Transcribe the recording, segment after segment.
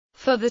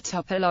For the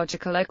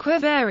topological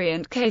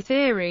equivariant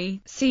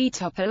K-theory, see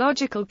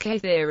topological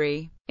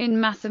K-theory. In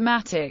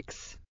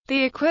mathematics,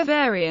 the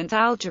equivariant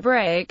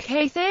algebraic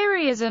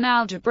K-theory is an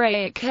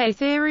algebraic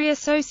K-theory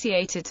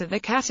associated to the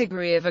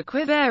category of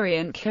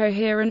equivariant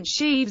coherent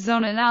sheaves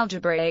on an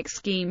algebraic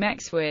scheme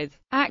X with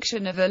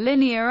action of a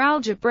linear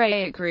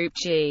algebraic group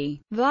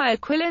G, via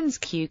Quillen's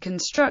Q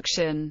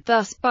construction.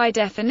 Thus, by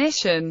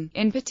definition,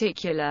 in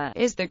particular,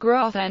 is the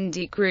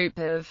Grothendieck group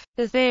of.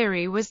 The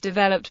theory was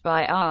developed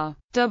by R.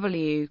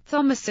 W.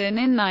 Thomason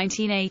in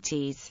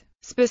 1980s.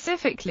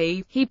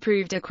 Specifically, he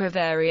proved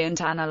equivariant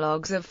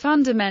analogues of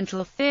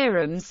fundamental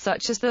theorems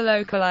such as the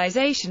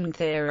localization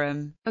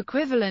theorem.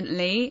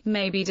 Equivalently,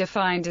 may be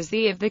defined as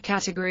the of the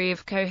category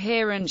of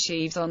coherent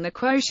sheaves on the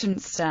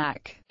quotient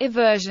stack. A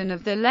version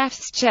of the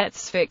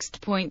Lefschetz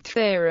fixed-point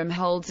theorem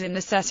holds in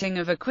the setting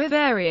of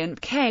equivariant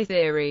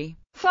K-theory.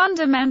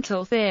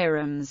 Fundamental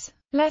theorems.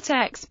 Let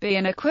X be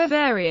an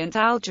equivariant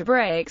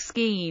algebraic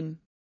scheme.